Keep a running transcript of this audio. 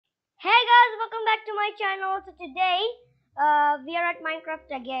Hey guys, welcome back to my channel. So today we are at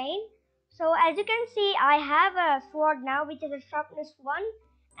Minecraft again. So as you can see, I have a sword now which is a sharpness 1,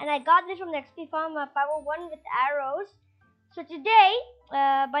 and I got this from the XP farm, power 1 with arrows. So today,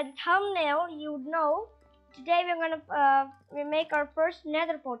 by the thumbnail you would know, today we're gonna we make our first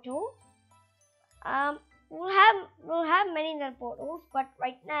nether portal. We'll have many nether portals, but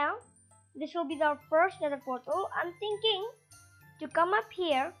right now this will be our first nether portal. I'm thinking to come up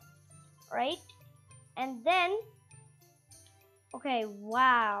here, right? And then, okay,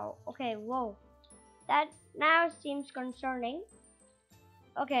 wow, okay, whoa, that now seems concerning.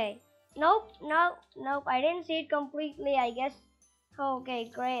 Okay, nope, I didn't see it completely, I guess.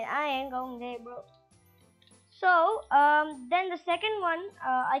 Okay, great, I ain't going there, bro. So then the second one,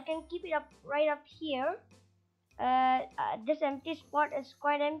 I can keep it up right up here. This empty spot is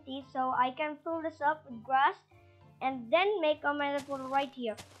quite empty, so I can fill this up with grass and then make a nether portal right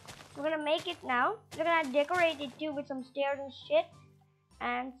here. We're gonna make it now. We're gonna decorate it too with some stairs and shit.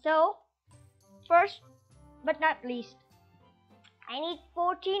 And so, first but not least, I need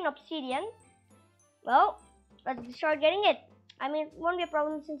 14 obsidian. Well, let's start getting it. I mean, it won't be a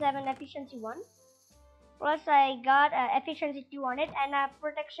problem since I have an efficiency 1. Plus, I got efficiency 2 on it and a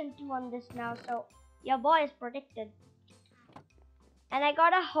protection 2 on this now. So, your boy is protected. And I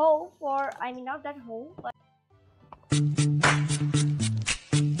got a hoe for, I mean, not that hoe, but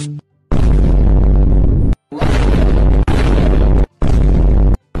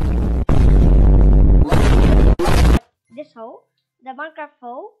this hoe, the Minecraft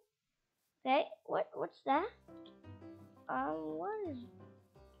hoe. Okay, what's that? What is?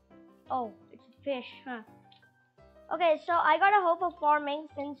 Oh, it's a fish, huh? Okay, so I got a hoe for farming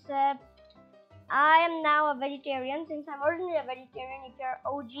since I am now a vegetarian. Since I'm originally a vegetarian, if you're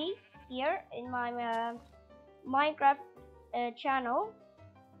OG here in my Minecraft channel.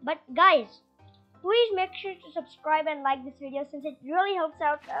 But guys, please make sure to subscribe and like this video since it really helps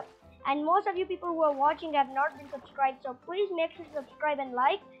out. And most of you people who are watching have not been subscribed, so please make sure to subscribe and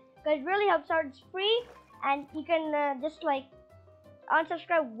like, because it really helps out. It's free and you can just like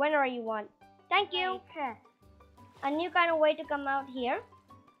unsubscribe whenever you want. Thank you. A new kind of way to come out here.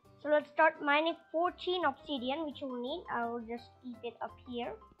 So let's start mining 14 obsidian, which we'll need. I will just keep it up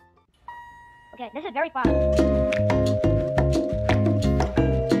here. Okay, this is very fast.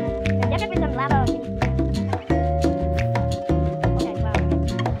 There's definitely some lava.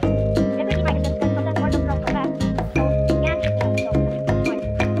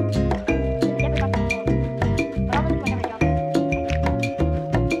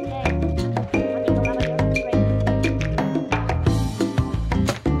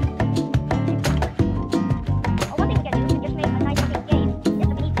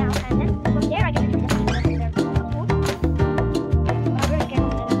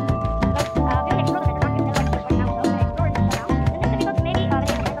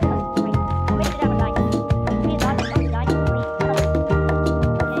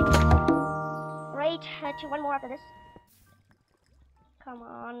 One more after this. Come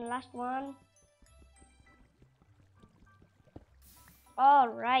on, last one.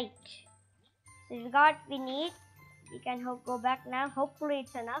 Alright. So we got what we need. We can go back now. Hopefully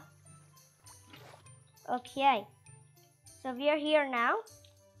it's enough. Okay. So we are here now.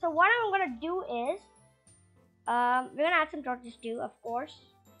 So what I'm gonna do is we're gonna add some torches too, of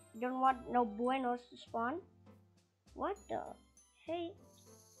course. Don't want no buenos to spawn. What the? Hey,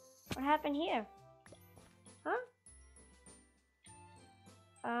 what happened here? Huh?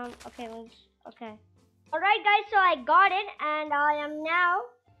 Okay, okay. Alright guys, so I got it and I am now,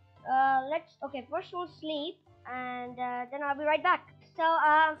 okay, first we'll sleep and then I'll be right back. So,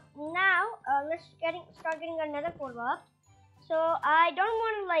 now, let's start getting another portal up. So, I don't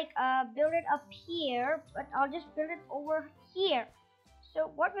want to like, build it up here, but I'll just build it over here.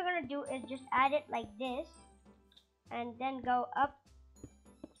 So, what we're gonna do is just add it like this and then go up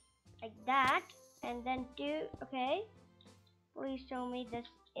like that. And then okay, please show me this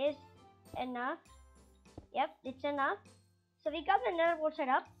is enough. Yep, it's enough. So we got the nether wall set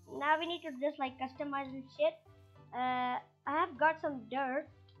up. Now we need to just like customize and shit. I have got some dirt,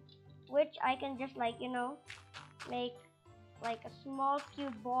 which I can just like, you know, make like a small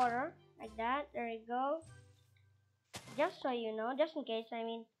cube border like that. There you go. Just so you know, just in case, I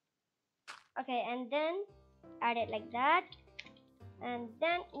mean. Okay, and then add it like that. And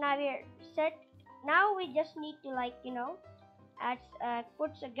then now we're set. Now we just need to like, you know, add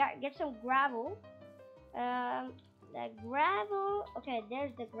get some gravel. The gravel. Okay,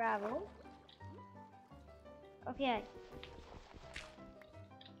 there's the gravel. Okay.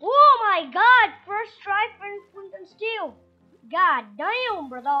 Oh my God! First try for flint and steel. God damn,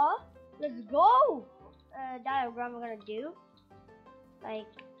 brother. Let's go. Diagram I'm gonna do like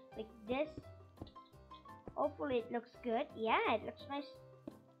this. Hopefully it looks good. Yeah, it looks nice.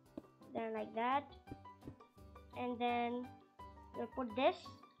 Then like that, and then we'll put this.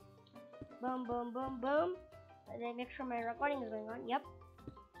 Boom, boom, boom, boom. And then make sure my recording is going on. Yep.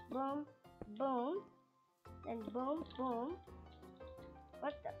 Boom, boom, and boom, boom.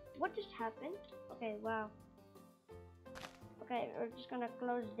 What just happened? Okay, wow. Okay, we're just gonna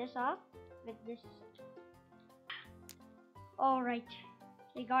close this off with this. All right,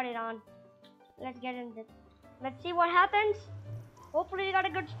 we got it on. Let's get in this. Let's see what happens. Hopefully we got a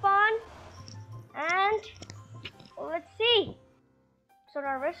good spawn. And let's see. So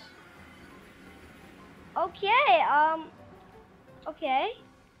nervous. Okay, okay.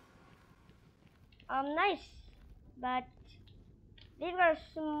 Nice. But they've got a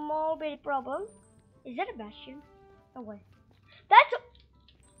small bitty problem. Is that a Bastion? No way. That's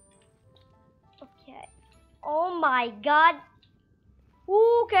okay. Oh my god.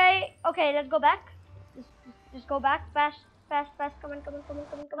 Okay. Okay, let's go back. Just go back. Fast. Come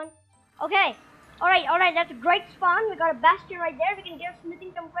on. Okay. Alright, that's a great spawn. We got a Bastion right there. We can get a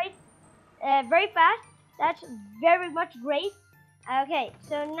smithing template very fast. That's very much great. Okay,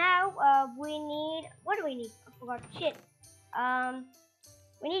 so now we need, what do we need? I forgot. Shit.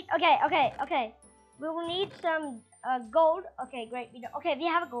 We need, okay. We will need some gold. Okay, great. We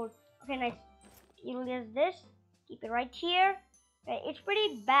have a gold. Okay, nice. You will use this. Keep it right here. Okay, it's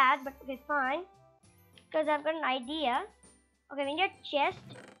pretty bad, but okay, fine. Because I've got an idea. Okay, we need a chest.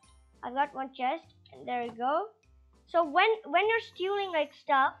 I've got one chest, and there you go. So when you're stealing like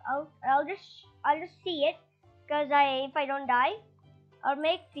stuff, I'll just see it. Because if I don't die, I'll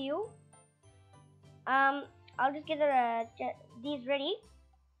make few. I'll just get these ready.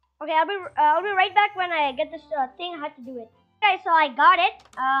 Okay, I'll be right back when I get this thing. I have to do it. Okay, so I got it.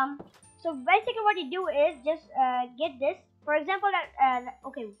 So basically what you do is just get this. For example,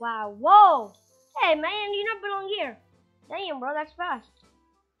 okay, wow, whoa. Hey man, you not belong here. Damn, bro, that's fast.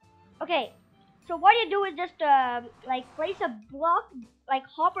 Okay, so what you do is just like place a block, like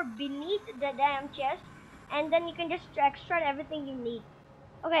hopper beneath the damn chest, and then you can just extract everything you need.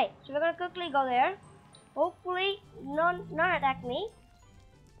 Okay, so we're gonna quickly go there. Hopefully, none attack me.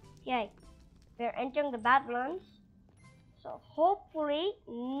 Okay, we're entering the Badlands, so hopefully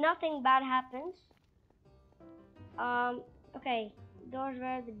nothing bad happens. Okay, those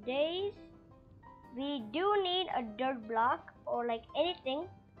were the days. We do need a dirt block or like anything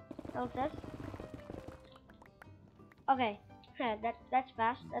helps us. Okay, yeah, that's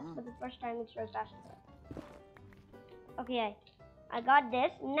fast. That's for the first time it's very fast. Okay, I got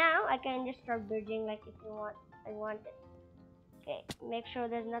this. Now I can just start bridging like if you want. I want it. Okay, make sure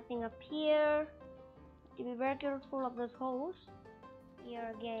there's nothing up here. To be very careful of those holes.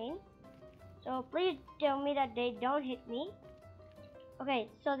 Here again. So please tell me that they don't hit me. Okay,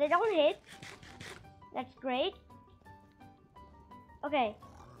 so they don't hit. That's great. Okay.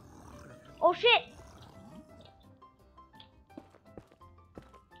 Oh shit!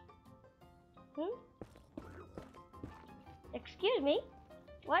 Excuse me?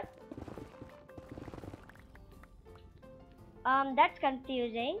 What? That's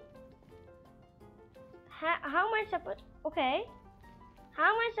confusing. How am I supposed... Okay. How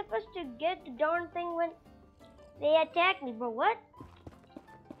am I supposed to get the darn thing when they attack me, bro? What?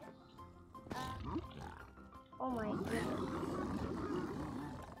 Oh my goodness.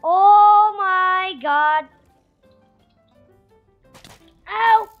 Oh my god.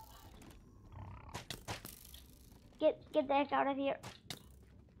 Ow! Get the heck out of here.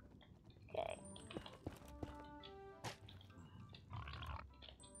 Okay.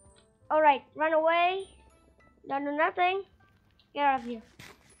 Alright, run away. Don't do nothing. Get out of here.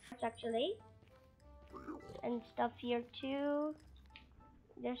 Actually. And stuff here too.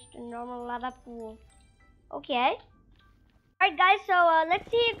 Just a normal lava pool. Okay. Alright guys, so let's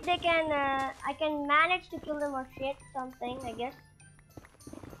see if they can I can manage to kill them or shit something, I guess.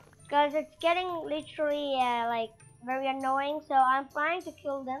 Because it's getting literally like very annoying, so I'm planning to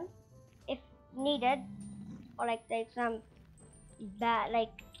kill them if needed. Or like some bad, like,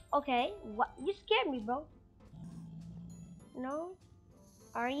 okay, what, you scared me, bro. No?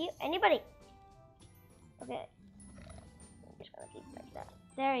 Are you? Anybody? Okay. I'm just gonna keep it like that.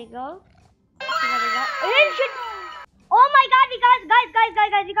 There you go. Ancient! Oh my god,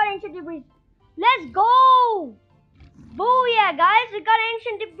 guys, we got ancient debris. Let's go! Booyah, guys, we got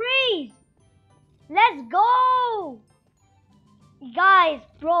ancient debris. Let's go! Guys,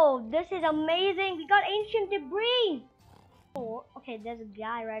 bro, this is amazing. We got ancient debris. Oh, okay, there's a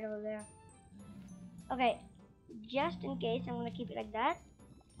guy right over there. Okay, just in case, I'm gonna keep it like that.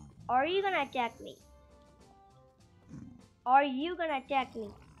 Are you gonna attack me? Are you gonna attack me?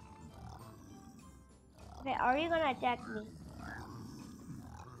 Okay, are you gonna attack me?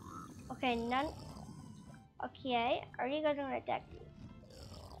 Okay, none. Okay, are you guys gonna attack me?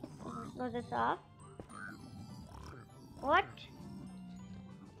 Let's close this off. What?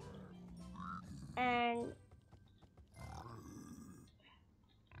 And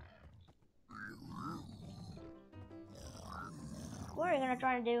what are you gonna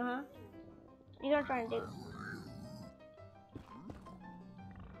try to do, huh? What are you gonna try to do?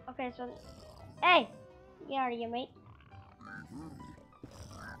 Okay, so hey, get out of here, mate.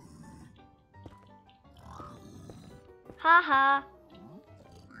 Haha.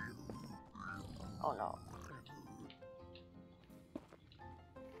 Oh no.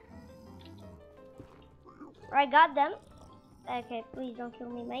 I got them. Okay, please don't kill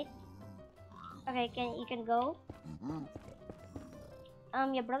me, mate. Okay, you can go.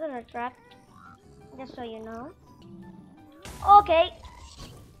 Your brothers are trapped. Just so you know. Okay.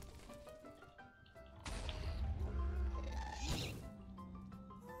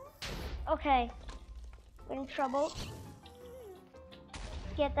 Okay. We're in trouble.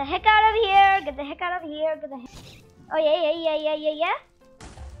 Get the heck out of here! Get the heck out of here! Get the heck. Oh yeah.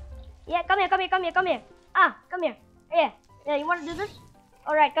 Yeah, come here. Ah, come here. Yeah, you want to do this?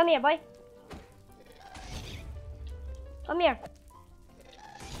 All right, come here, boy. Come here.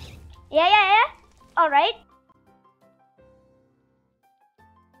 Yeah. All right.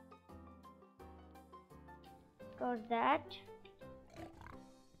 Goes that.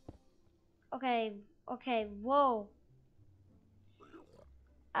 Okay. Whoa.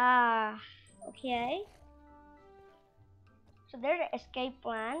 Okay. So there's an escape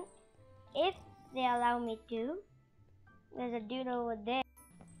plan. If they allow me to. There's a dude over there.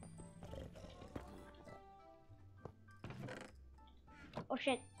 Oh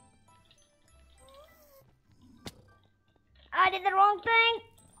shit. I did the wrong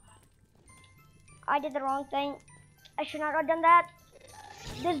thing. I should not have done that.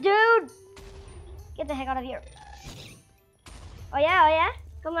 This dude. Get the heck out of here. Oh yeah.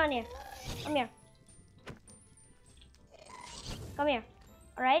 Come on here. Come here.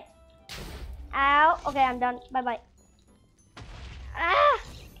 All right. Ow. Okay, I'm done. Bye.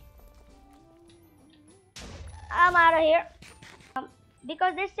 I'm out of here.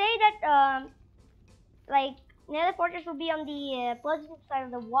 Because they say that like Nether Fortress will be on the positive side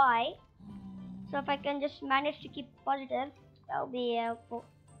of the Y. So if I can just manage to keep positive, that'll be helpful.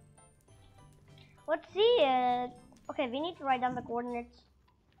 Let's see. Okay, we need to write down the coordinates.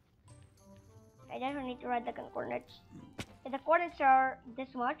 I definitely need to write the coordinates. If the coordinates are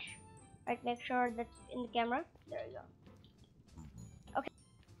this much, right? Make sure that's in the camera. There you go. Okay.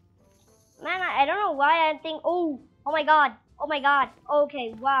 Man, I don't know why I think. Oh my god.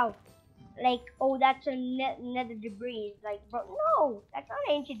 Okay, wow. Like, oh, that's a nether debris. Like, bro, no, that's not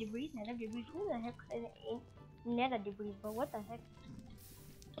ancient debris. Nether debris. Who the heck is nether debris, bro? What the heck?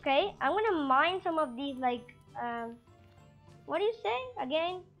 Okay, I'm gonna mine some of these, like, what do you say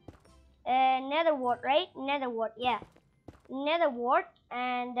again? Nether wart, right? Nether wart, yeah. Nether wart,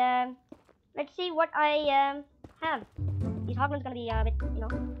 and let's see what I have. These hoglins gonna be a bit, you know.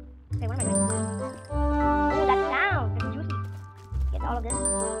 Okay, what am I doing? Oh, that sound, that's juicy. Get all of this.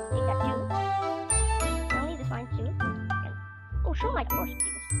 Take that too. I don't need this mine too. Okay. Oh, sure, of course. Take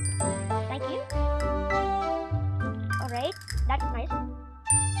this. Thank you. All right, that's nice.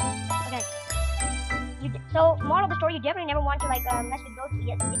 Okay. So, moral of the story, you definitely never want to like mess with those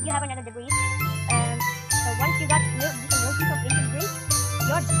if you have another debris. So once you got this little piece of ancient debris,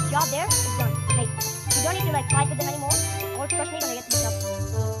 your job there is done. Like, you don't need to like fight with them anymore. Or trust me, gonna get messed up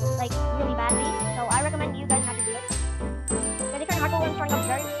like really badly. So I recommend you guys not to do it. Because it's kind of hard when starting up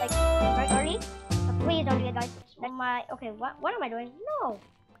very early. So please don't do it, guys. Okay, what am I doing? No.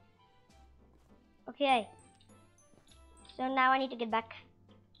 Okay. So now I need to get back.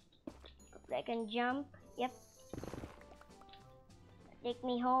 I can jump. Yep. Take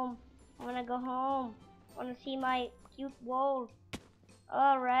me home. I wanna go home. I wanna see my cute wall.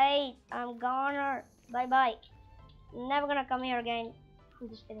 Alright, I'm goner. Bye. Never gonna come here again. I'm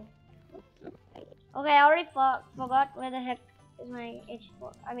just kidding. Okay, I already forgot where the heck is my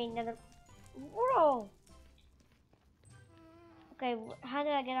H4. I mean, nether. Whoa. Okay, how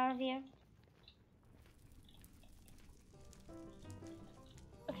did I get out of here?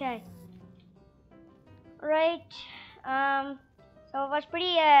 Okay. Right. So it was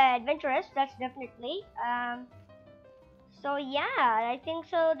pretty adventurous. That's definitely. So yeah, I think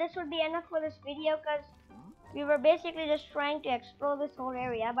so. This would be enough for this video because we were basically just trying to explore this whole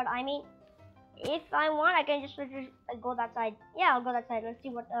area. But I mean, if I want, I can just go that side. Yeah, I'll go that side. Let's see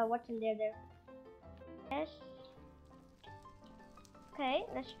what's in there. Yes. Okay,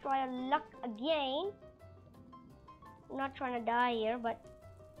 let's try our luck again. I'm not trying to die here, but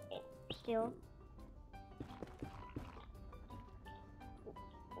still.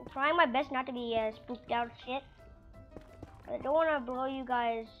 I'm trying my best not to be spooked out shit. I don't want to blow you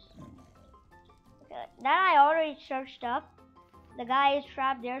guys. Okay, that I already searched up. The guy is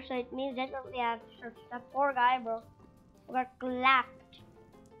trapped there, so it means definitely I have searched that poor guy, bro. We got clapped.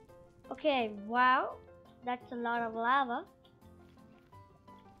 Okay, wow. That's a lot of lava.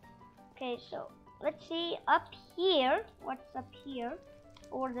 Okay, so let's see up here. What's up here?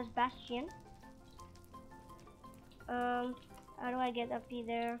 Over this bastion. How do I get up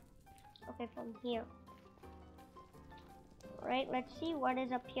here? Okay, from here. Right, let's see what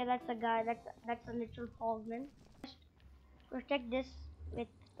is up here. That's a guy. That's a little hogman. Just protect this with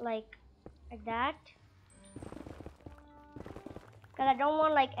like that. Cause I don't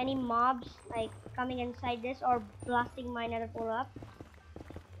want like any mobs like coming inside this or blasting my nether portal up.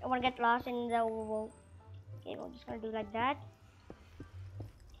 I want to get lost in the overworld. Okay, we're just gonna do like that.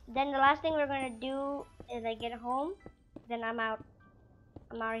 Then the last thing we're gonna do is I get home. Then I'm out.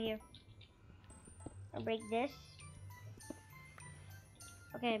 I'm out of here. I'll break this.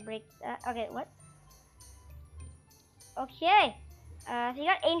 Okay, break that. Okay, what? Okay. So you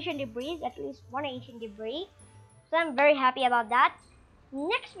got ancient debris, at least one ancient debris. So I'm very happy about that.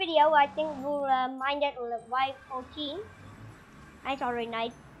 Next video, I think we'll mine that Y14. It's already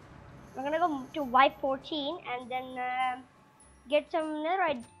night. We're gonna go to Y14 and then get some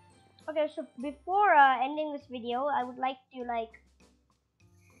netherite. Okay, so before ending this video, I would like to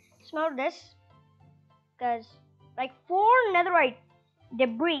smell this, because like 4 netherite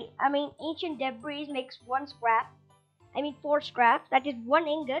debris, I mean ancient debris makes 1 scrap. I mean 4 scraps, that is 1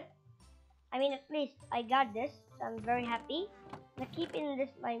 ingot. I mean at least I got this, so I'm very happy. I'm gonna keep in this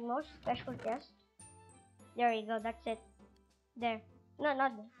my most special chest. There you go, that's it. There. No,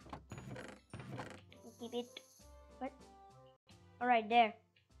 not there. Keep it. What? Alright, there.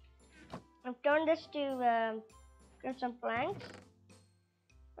 I've turned this to crimson planks.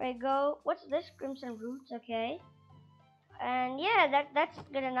 There you go. What's this? Crimson roots, okay. And yeah, that's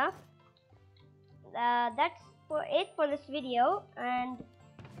good enough. That's for it for this video. And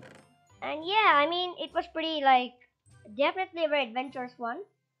yeah, I mean it was pretty like definitely a very adventurous one.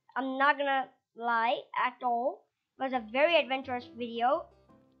 I'm not gonna lie at all. It was a very adventurous video,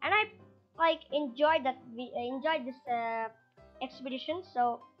 and I enjoyed this expedition.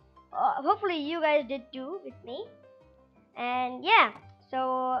 So hopefully you guys did too with me. And yeah,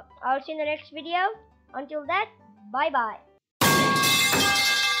 so I'll see you in the next video. Until that, bye bye.